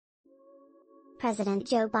President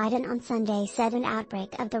Joe Biden on Sunday said an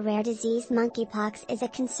outbreak of the rare disease monkeypox is a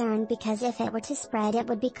concern because if it were to spread it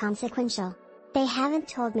would be consequential. They haven't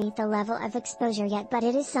told me the level of exposure yet, but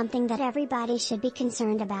it is something that everybody should be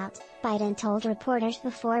concerned about, Biden told reporters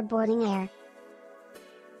before boarding air.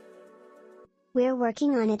 We're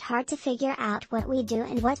working on it hard to figure out what we do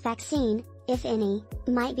and what vaccine, if any,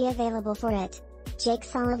 might be available for it. Jake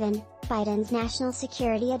Sullivan, Biden's national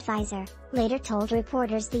security advisor, later told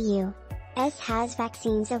reporters the U.S. has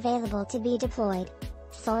vaccines available to be deployed.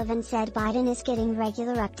 Sullivan said Biden is getting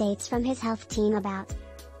regular updates from his health team about.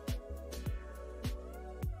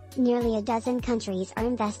 Nearly a dozen countries are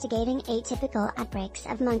investigating atypical outbreaks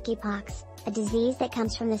of monkeypox, a disease that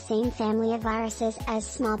comes from the same family of viruses as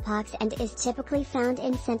smallpox and is typically found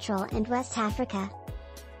in Central and West Africa.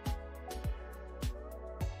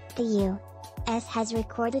 The U.S. has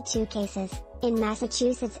recorded 2 cases, in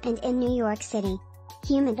Massachusetts and in New York City.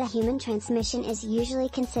 Human-to-human transmission is usually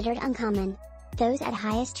considered uncommon. Those at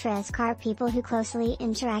highest risk are people who closely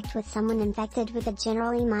interact with someone infected with a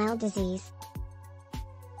generally mild disease.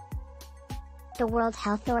 The World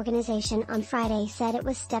Health Organization on Friday said it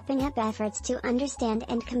was stepping up efforts to understand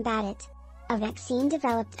and combat it. A vaccine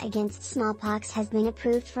developed against smallpox has been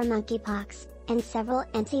approved for monkeypox, and several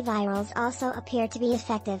antivirals also appear to be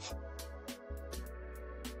effective.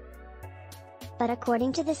 But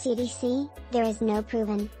according to the CDC, there is no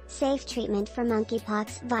proven, safe treatment for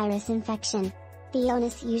monkeypox virus infection. The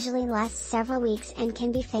illness usually lasts several weeks and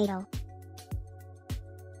can be fatal.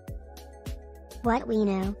 What we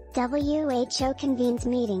know: WHO convenes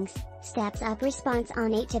meetings, steps up response on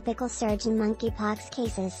atypical surge in monkeypox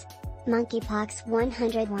cases. Monkeypox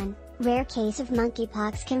 101, rare case of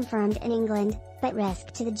monkeypox confirmed in England, but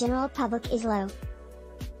risk to the general public is low.